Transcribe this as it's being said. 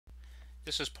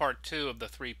This is part two of the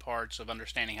three parts of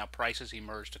understanding how prices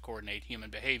emerge to coordinate human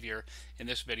behavior. In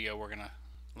this video, we're going to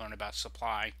learn about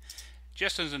supply.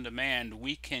 Just as in demand,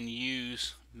 we can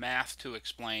use math to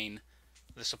explain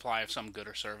the supply of some good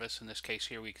or service. In this case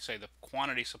here, we can say the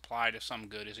quantity supplied of some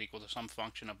good is equal to some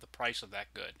function of the price of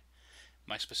that good.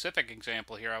 My specific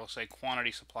example here, I will say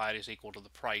quantity supplied is equal to the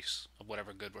price of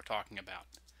whatever good we're talking about.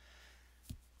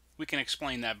 We can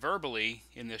explain that verbally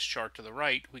in this chart to the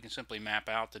right. We can simply map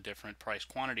out the different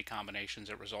price-quantity combinations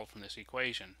that result from this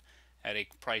equation. At a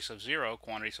price of 0,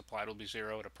 quantity supplied will be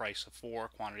 0. At a price of 4,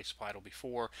 quantity supplied will be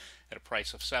 4. At a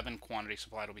price of 7, quantity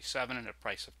supplied will be 7. And at a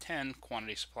price of 10,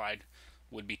 quantity supplied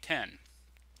would be 10.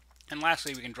 And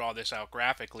lastly, we can draw this out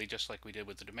graphically just like we did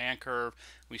with the demand curve.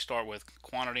 We start with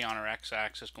quantity on our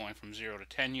x-axis going from 0 to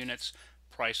 10 units,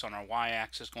 price on our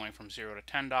y-axis going from 0 to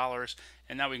 $10,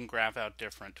 and now we can graph out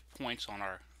different points on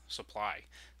our supply.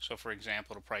 So for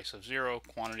example, at a price of 0,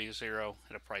 quantity is 0.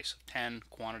 At a price of 10,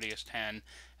 quantity is 10.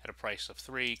 At a price of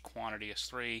 3, quantity is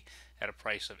 3. At a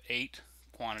price of 8,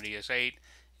 quantity is 8.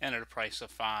 And at a price of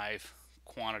 5,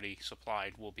 quantity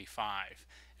supplied will be 5.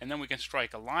 And then we can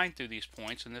strike a line through these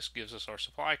points, and this gives us our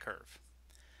supply curve.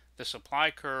 The supply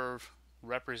curve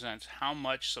represents how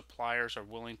much suppliers are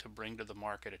willing to bring to the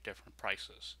market at different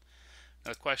prices.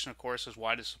 Now the question, of course, is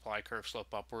why does supply curve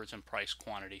slope upwards in price,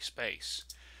 quantity, space?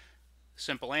 The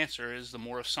simple answer is the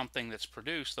more of something that's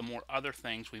produced, the more other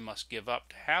things we must give up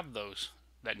to have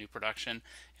that new production,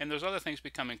 and those other things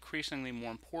become increasingly more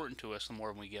important to us the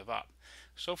more we give up.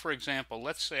 So for example,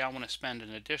 let's say I want to spend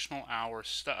an additional hour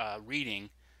reading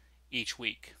each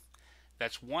week.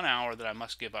 That's 1 hour that I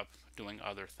must give up doing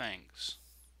other things.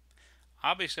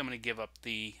 Obviously, I'm going to give up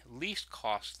the least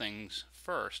cost things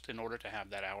first in order to have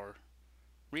that hour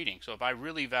reading. So if I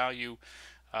really value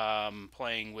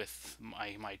playing with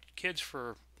my kids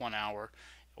for 1 hour,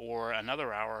 or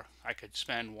another hour I could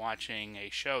spend watching a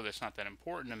show that's not that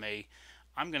important to me,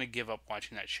 I'm going to give up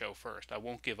watching that show first. I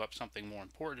won't give up something more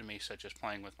important to me, such as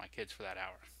playing with my kids for that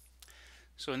hour.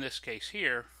 So in this case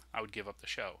here, I would give up the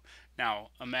show. Now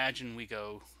imagine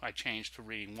I change to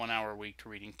reading 1 hour a week to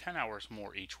reading 10 hours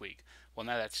more each week. Well,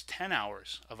 now that's 10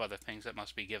 hours of other things that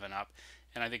must be given up,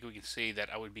 and I think we can see that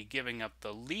I would be giving up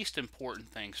the least important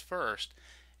things first,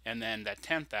 and then that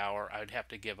 10th hour I would have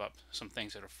to give up some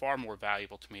things that are far more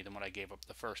valuable to me than what I gave up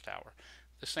the first hour.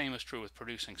 The same is true with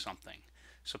producing something.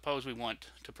 Suppose we want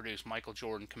to produce Michael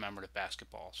Jordan commemorative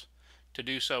basketballs. To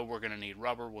do so, we're going to need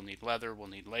rubber, we'll need leather, we'll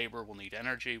need labor, we'll need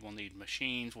energy, we'll need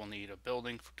machines, we'll need a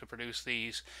building to produce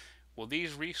these. Well,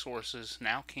 these resources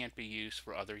now can't be used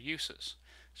for other uses.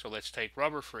 So let's take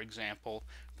rubber, for example.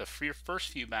 The first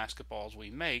few basketballs we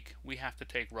make, we have to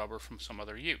take rubber from some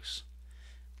other use.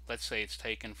 Let's say it's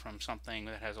taken from something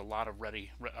that has a lot of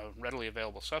readily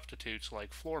available substitutes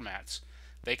like floor mats.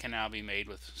 They can now be made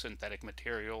with synthetic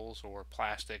materials or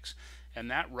plastics,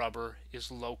 and that rubber is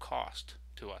low cost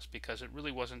to us because it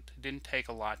didn't take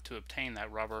a lot to obtain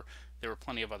that rubber. There were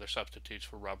plenty of other substitutes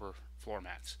for rubber floor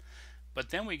mats. But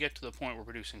then we get to the point where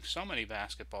we're producing so many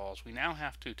basketballs, we now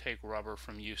have to take rubber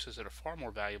from uses that are far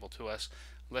more valuable to us.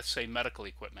 Let's say medical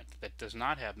equipment that does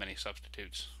not have many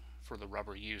substitutes for the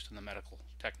rubber used in the medical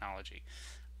technology.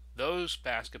 Those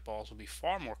basketballs will be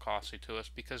far more costly to us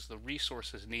because the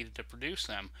resources needed to produce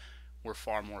them were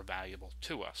far more valuable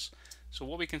to us. So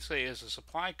what we can say is the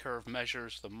supply curve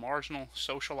measures the marginal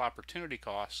social opportunity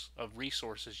costs of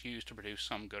resources used to produce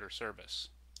some good or service.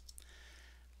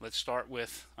 Let's start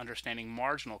with understanding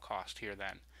marginal cost here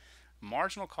then.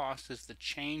 Marginal cost is the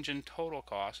change in total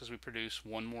cost as we produce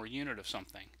one more unit of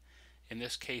something. In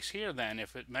this case here then,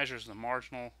 if it measures the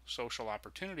marginal social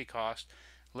opportunity cost,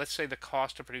 let's say the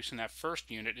cost of producing that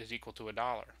first unit is equal to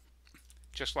 $1.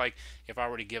 Just like if I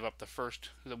were to give up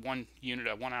the 1 unit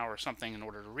at 1 hour or something in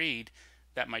order to read,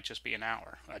 that might just be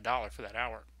 $1 for that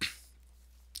hour.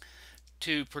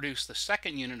 To produce the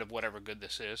second unit of whatever good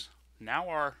this is, now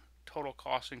our total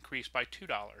cost increased by $2.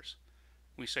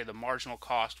 We say the marginal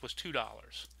cost was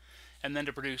 $2. And then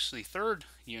to produce the third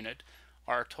unit,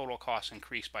 our total cost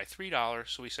increased by $3,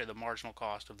 so we say the marginal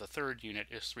cost of the third unit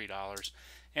is $3.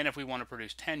 And if we want to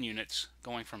produce 10 units,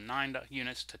 going from 9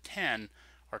 units to 10,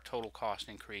 our total cost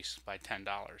increased by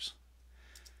 $10.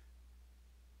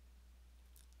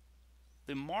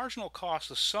 The marginal cost,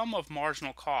 the sum of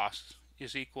marginal costs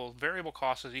is equal, variable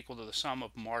cost is equal to the sum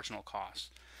of marginal costs.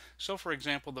 So for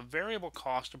example, the variable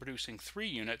cost of producing 3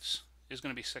 units is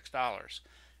going to be $6.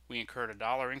 We incurred a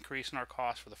 $1 increase in our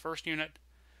cost for the first unit,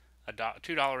 a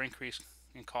 $2 increase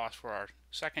in cost for our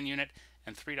second unit,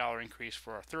 and $3 increase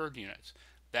for our third unit.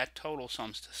 That total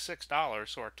sums to $6,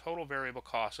 so our total variable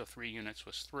cost of 3 units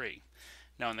was $3.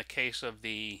 Now in the case of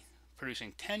the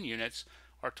producing 10 units,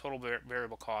 our total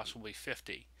variable cost will be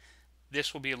 50.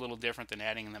 This will be a little different than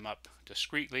adding them up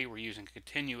discretely. We're using a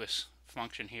continuous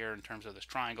function here in terms of this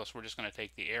triangle, so we're just going to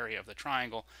take the area of the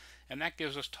triangle, and that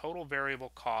gives us total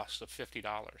variable costs of $50.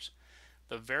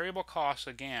 The variable costs,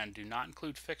 again, do not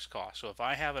include fixed costs. So if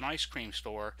I have an ice cream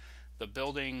store, the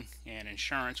building and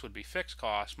insurance would be fixed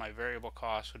costs. My variable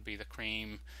costs would be the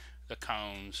cream, the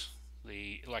cones,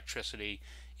 the electricity,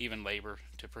 even labor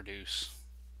to produce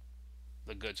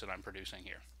the goods that I'm producing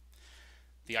here,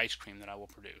 the ice cream that I will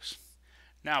produce.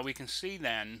 Now we can see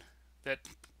then that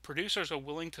producers are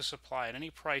willing to supply at any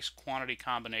price quantity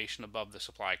combination above the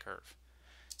supply curve.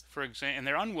 For example, and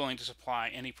they're unwilling to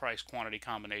supply any price quantity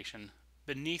combination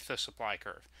beneath the supply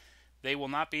curve. They will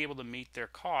not be able to meet their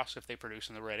costs if they produce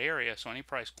in the red area, so any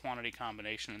price quantity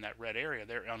combination in that red area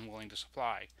they're unwilling to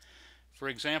supply. For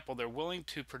example, they're willing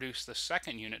to produce the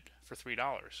second unit for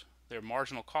 $3. Their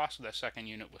marginal cost of that second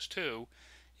unit was $2.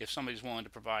 If somebody's willing to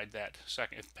provide that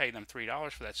second, if pay them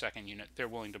 $3 for that second unit, they're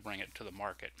willing to bring it to the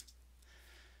market.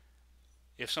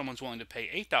 If someone's willing to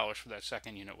pay $8 for that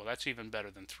second unit, well, that's even better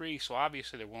than $3. So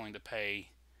obviously they're willing to pay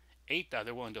 $8.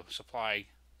 They're willing to supply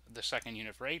the second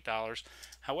unit for $8.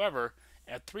 However,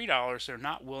 at $3, they're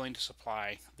not willing to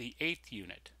supply the 8th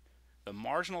unit. The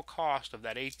marginal cost of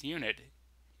that 8th unit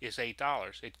is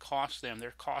 $8. It costs them,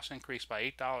 their cost increased by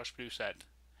 $8 to produce that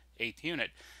 8th unit.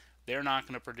 They're not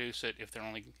going to produce it if they're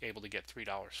only able to get $3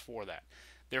 for that.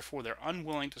 Therefore, they're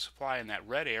unwilling to supply in that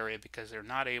red area because they're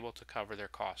not able to cover their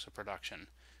costs of production,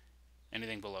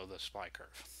 anything below the supply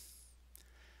curve.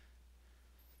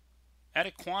 At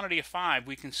a quantity of 5,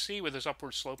 we can see with this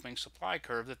upward sloping supply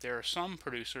curve that there are some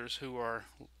producers who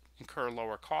incur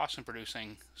lower costs in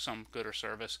producing some good or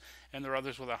service, and there are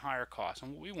others with a higher cost.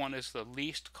 And what we want is the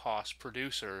least cost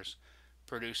producers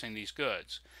producing these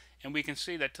goods. And we can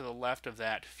see that to the left of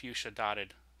that fuchsia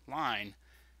dotted line,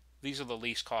 these are the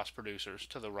least cost producers.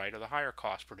 To the right are the higher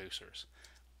cost producers.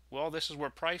 Well, this is where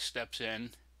price steps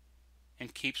in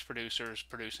and keeps producers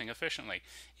producing efficiently.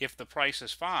 If the price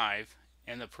is 5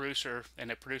 and the producer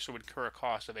would incur a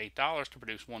cost of $8 to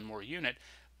produce one more unit,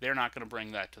 they're not going to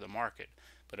bring that to the market.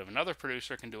 But if another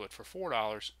producer can do it for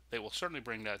 $4, they will certainly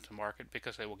bring that to market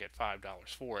because they will get $5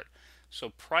 for it. So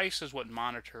price is what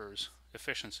monitors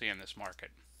efficiency in this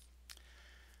market.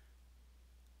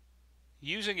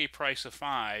 Using a price of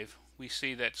 5, we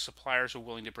see that suppliers are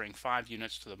willing to bring 5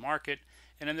 units to the market,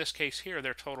 and in this case here,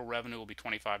 their total revenue will be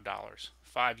 $25.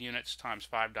 5 units times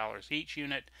 $5 each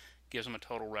unit gives them a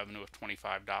total revenue of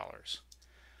 $25.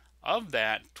 Of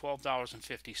that,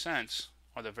 $12.50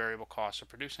 are the variable costs of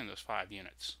producing those 5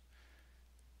 units.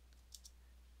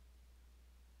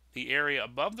 The area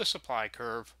above the supply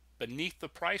curve, beneath the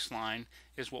price line,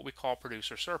 is what we call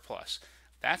producer surplus.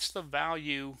 That's the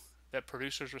value that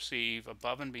producers receive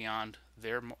above and beyond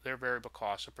their variable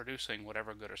costs of producing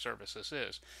whatever good or service this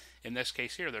is. In this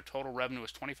case here, their total revenue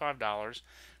is $25,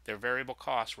 their variable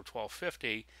costs were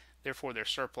 $12.50, therefore their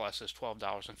surplus is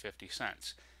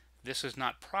 $12.50. This is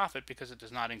not profit because it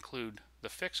does not include the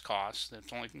fixed costs, it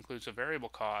only includes the variable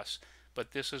costs,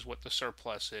 but this is what the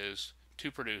surplus is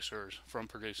to producers from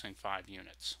producing 5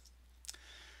 units.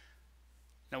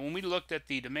 Now, when we looked at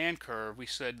the demand curve, we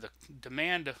said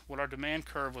what our demand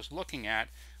curve was looking at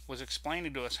was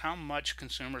explaining to us how much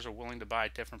consumers are willing to buy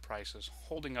at different prices,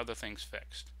 holding other things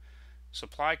fixed.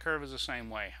 Supply curve is the same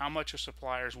way. How much are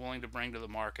suppliers willing to bring to the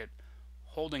market,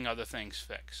 holding other things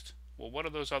fixed? Well, what are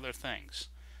those other things?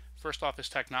 First off is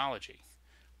technology.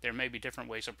 There may be different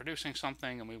ways of producing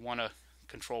something, and we want to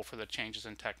control for the changes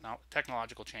in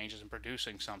technological changes in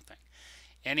producing something.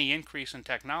 Any increase in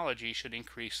technology should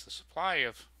increase the supply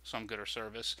of some good or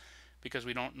service because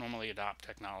we don't normally adopt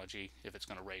technology if it's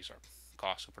going to raise our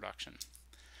cost of production.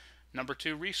 Number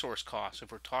 2, resource costs.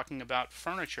 If we're talking about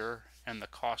furniture and the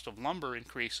cost of lumber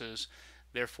increases,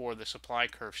 therefore the supply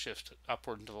curve shifts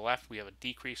upward and to the left. We have a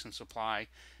decrease in supply.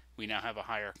 We now have a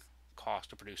higher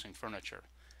cost of producing furniture.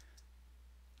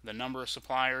 The number of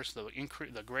suppliers, the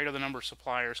greater the number of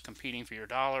suppliers competing for your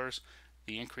dollars,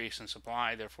 the increase in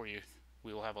supply, therefore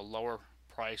we will have a lower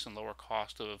price and lower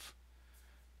cost of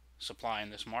supply in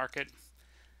this market.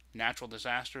 Natural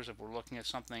disasters, if we're looking at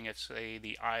something, it's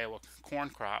the Iowa corn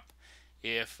crop.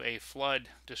 If a flood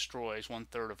destroys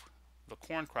 1/3 of the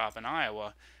corn crop in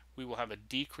Iowa, we will have a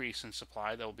decrease in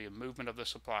supply. There will be a movement of the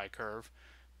supply curve,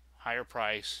 higher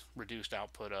price, reduced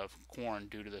output of corn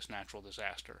due to this natural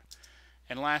disaster.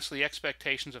 And lastly,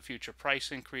 expectations of future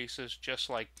price increases. Just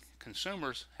like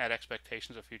consumers had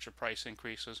expectations of future price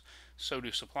increases, so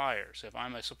do suppliers. If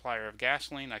I'm a supplier of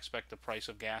gasoline, I expect the price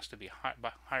of gas to be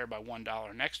higher by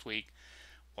 $1 next week.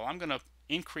 Well, I'm going to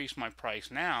increase my price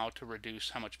now to reduce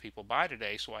how much people buy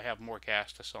today, so I have more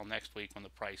gas to sell next week when the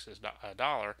price is a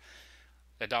dollar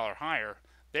higher.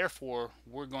 Therefore,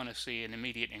 we're going to see an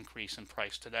immediate increase in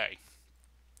price today.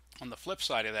 On the flip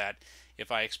side of that,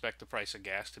 if I expect the price of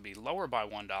gas to be lower by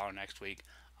 $1 next week,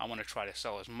 I want to try to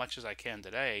sell as much as I can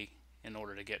today in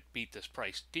order to beat this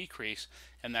price decrease,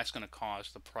 and that's going to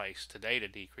cause the price today to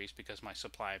decrease because my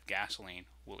supply of gasoline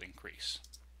will increase.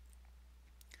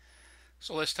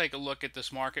 So let's take a look at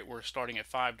this market. We're starting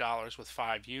at $5 with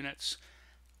 5 units,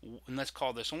 and let's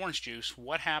call this orange juice.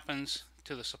 What happens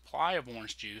to the supply of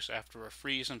orange juice after a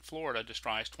freeze in Florida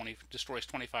destroys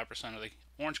 25% of the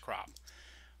orange crop?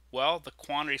 Well, the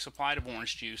quantity supplied of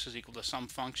orange juice is equal to some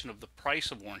function of the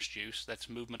price of orange juice, that's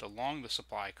movement along the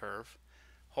supply curve,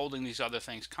 holding these other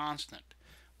things constant.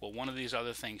 Well, one of these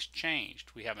other things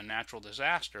changed. We have a natural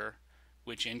disaster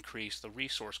which increased the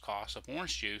resource cost of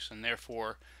orange juice, and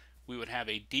therefore we would have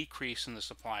a decrease in the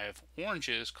supply of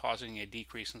oranges, causing a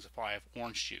decrease in supply of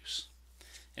orange juice.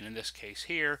 And in this case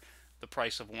here, the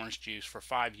price of orange juice for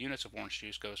 5 units of orange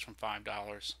juice goes from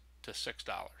 $5 to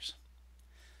 $6.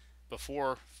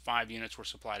 Before, 5 units were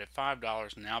supplied at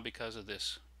 $5. Now, because of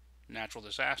this natural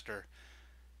disaster,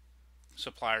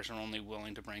 suppliers are only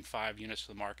willing to bring 5 units to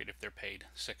the market if they're paid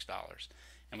 $6.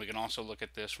 And we can also look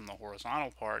at this from the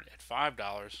horizontal part. At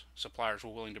 $5, suppliers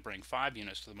were willing to bring 5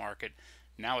 units to the market.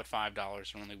 Now at $5,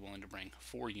 they're only willing to bring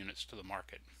 4 units to the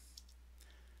market.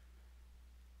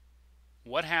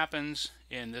 What happens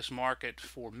in this market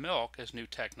for milk as new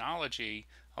technology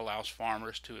allows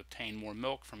farmers to obtain more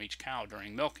milk from each cow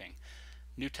during milking?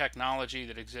 New technology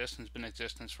that exists and has been in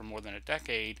existence for more than a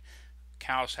decade.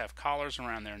 Cows have collars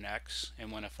around their necks,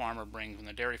 and when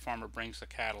the dairy farmer brings the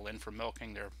cattle in for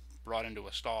milking, they're brought into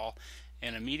a stall,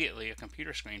 and immediately a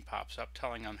computer screen pops up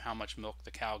telling them how much milk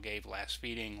the cow gave last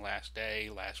feeding, last day,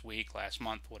 last week, last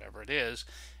month, whatever it is,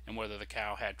 and whether the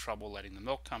cow had trouble letting the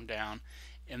milk come down.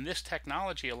 And this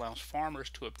technology allows farmers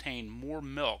to obtain more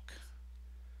milk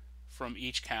from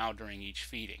each cow during each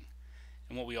feeding.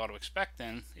 And what we ought to expect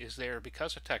then is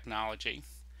because of technology,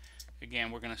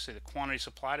 again, we're going to say the quantity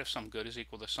supplied of some good is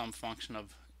equal to some function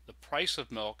of the price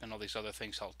of milk and all these other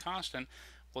things held constant.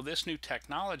 Well, this new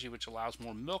technology, which allows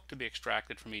more milk to be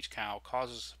extracted from each cow,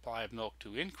 causes the supply of milk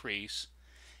to increase,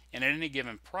 and at any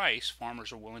given price,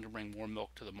 farmers are willing to bring more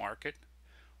milk to the market.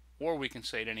 Or we can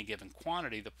say at any given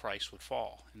quantity, the price would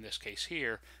fall. In this case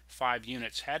here, 5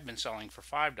 units had been selling for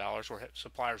 $5, or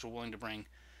suppliers were willing to bring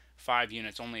 5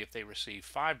 units only if they received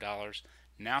 $5.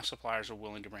 Now suppliers are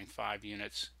willing to bring 5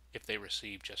 units if they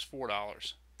receive just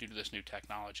 $4 due to this new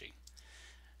technology.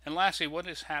 And lastly, what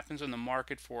happens in the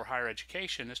market for higher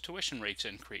education is tuition rates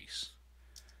increase.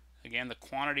 Again, the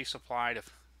quantity supplied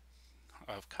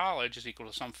of college is equal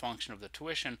to some function of the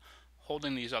tuition,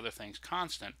 holding these other things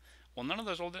constant. Well, none of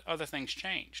those other things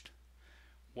changed.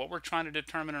 What we're trying to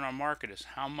determine in our market is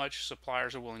how much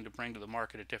suppliers are willing to bring to the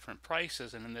market at different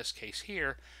prices, and in this case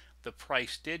here, the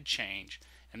price did change,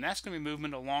 and that's going to be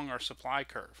movement along our supply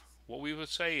curve. What we would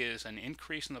say is an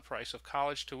increase in the price of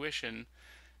college tuition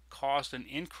caused an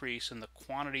increase in the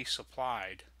quantity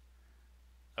supplied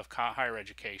of higher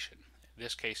education. In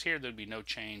this case here, there would be no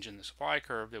change in the supply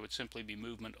curve. There would simply be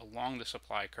movement along the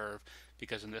supply curve,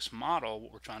 because in this model,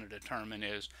 what we're trying to determine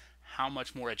is how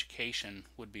much more education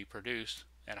would be produced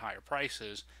at higher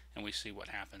prices, and we see what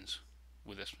happens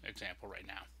with this example right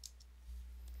now.